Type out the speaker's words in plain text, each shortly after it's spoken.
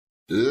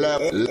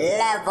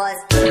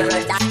Levels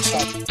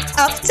production.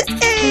 Up to 8.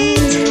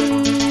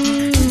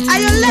 Are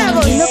you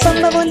levels?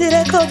 Inopamba bondi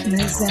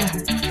recognize.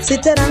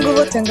 Sitarangu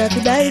votanga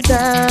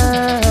kudaita.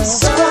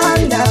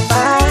 Squanda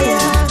fire.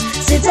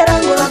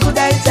 Sitarangu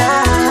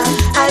wakudaita.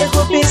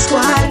 Alikupi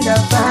squanda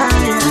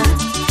fire.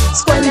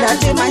 Squanda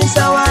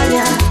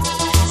timaisawaya.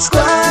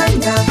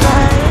 Squanda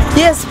fire.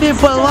 Yes,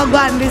 people,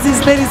 wagwan. This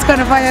is Lady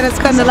Squanda Fire, the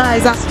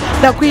Scandalizer,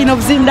 the Queen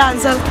of Zim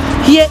Dancer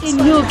here in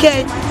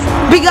UK.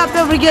 Big up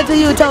every ghetto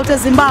youth out of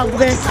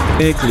Zimbabwe.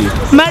 Exactly.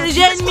 Mary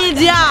Jane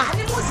Media,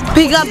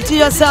 big up to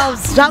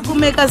yourselves. Jagu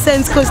make a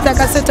sense because like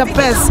I set a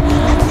press.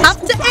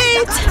 After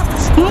 8,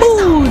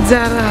 moods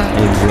are.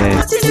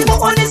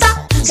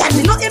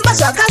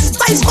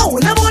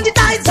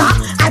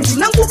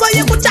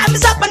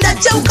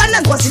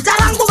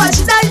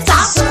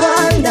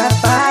 Squanda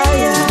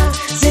fire.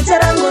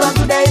 Sitarangu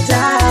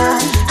wakudaita.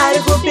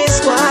 Alikupi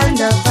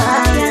squanda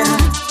fire.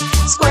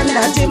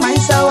 Squanda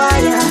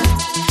timaisawaya.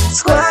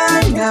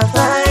 Squanda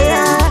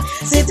fire.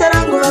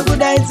 Sitarangu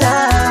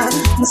wakudaita.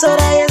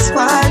 Musora ye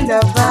squanda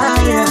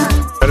fire.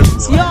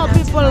 Yo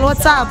people,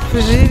 what's up?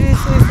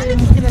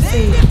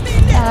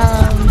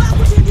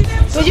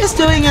 We're just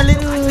doing a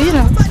little, you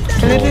know,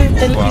 a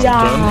little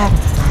yeah.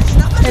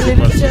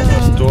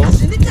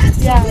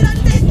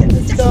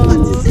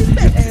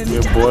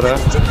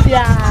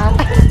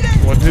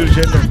 What do you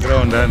change of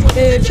ground and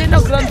change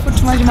of ground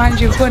put much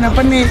manji kona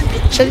pani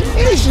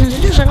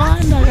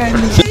shakawanda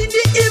kani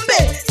imbe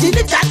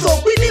dini dato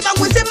kwini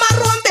bangwese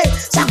marombe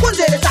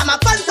sakonzeresa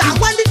mapanza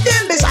kwandi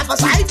tembe sapa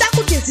saita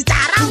kuti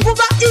zitarangu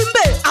ba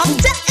imbe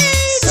after 8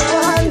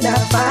 Squanda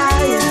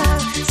fire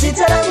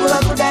zitarangu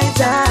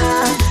wakudaita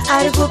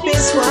alikupi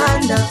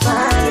squanda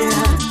fire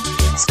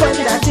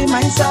squanda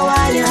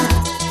timaisawaya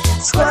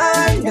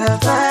squanda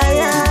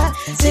fire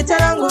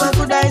zitarangu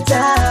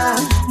wakudaita.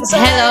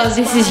 Hello,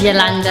 this is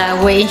Yolanda.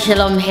 We're in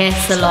Shalom Hair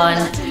Salon,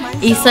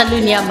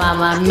 Isalunya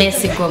Mama,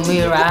 Mexico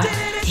Mura.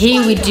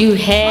 Here we do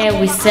hair,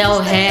 we sell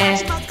hair.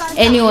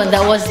 Anyone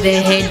that wants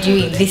their hair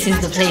doing, this is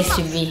the place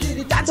to be.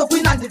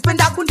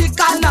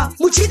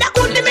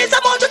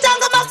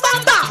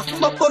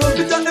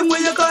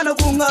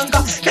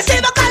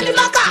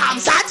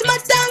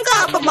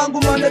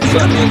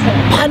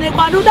 Pane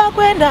kwaduda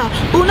kwenda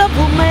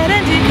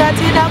unobvumere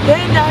ndikatida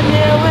kwenda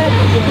newe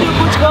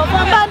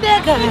ndikutyofa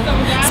mandeka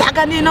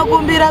saka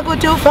ndinokumbira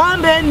kuti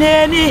ufambe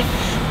neni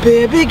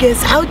baby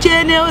gesa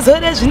uchene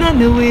uzore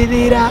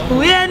zvinonhuwirira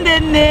uende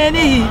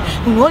neni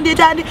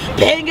ngonditandi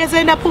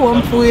pengese ndapuwa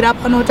mupfuwira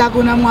panoti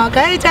akuna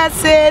mwakaita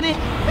seni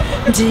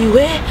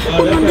ndiwe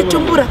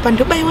unonditumbura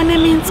pandobaiwa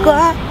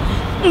neminzwa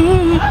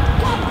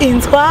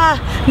inzwa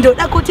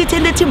ndoda kuti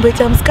tende chimbwe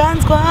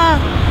chamuskanzwa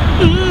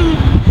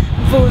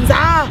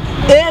bvunza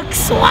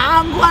ex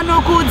wangu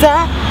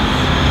anokudza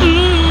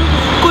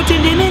kuti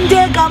ndini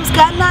ndega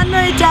musikana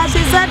anoita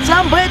zvisati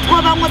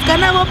zvamboitwa vamwe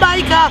musikana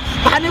vobaika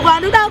pane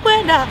kwanoda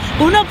kwenda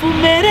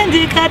unobvumere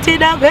ndikati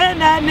da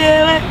kwenda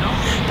newe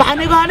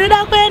pane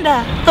kwanoda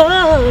kwenda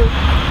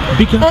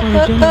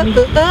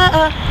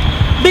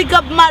big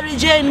up Mary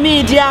Jane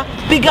Media,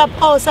 big up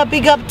Osa,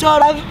 big up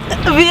Tora,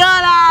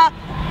 Viola,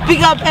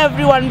 big up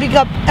everyone, big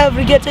up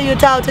every ghetto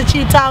youth out to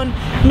Chi-Town.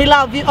 Me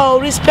love you all,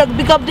 respect,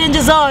 big up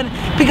Danger Zone,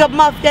 big up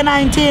Mafia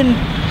 19.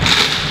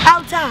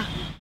 Outer.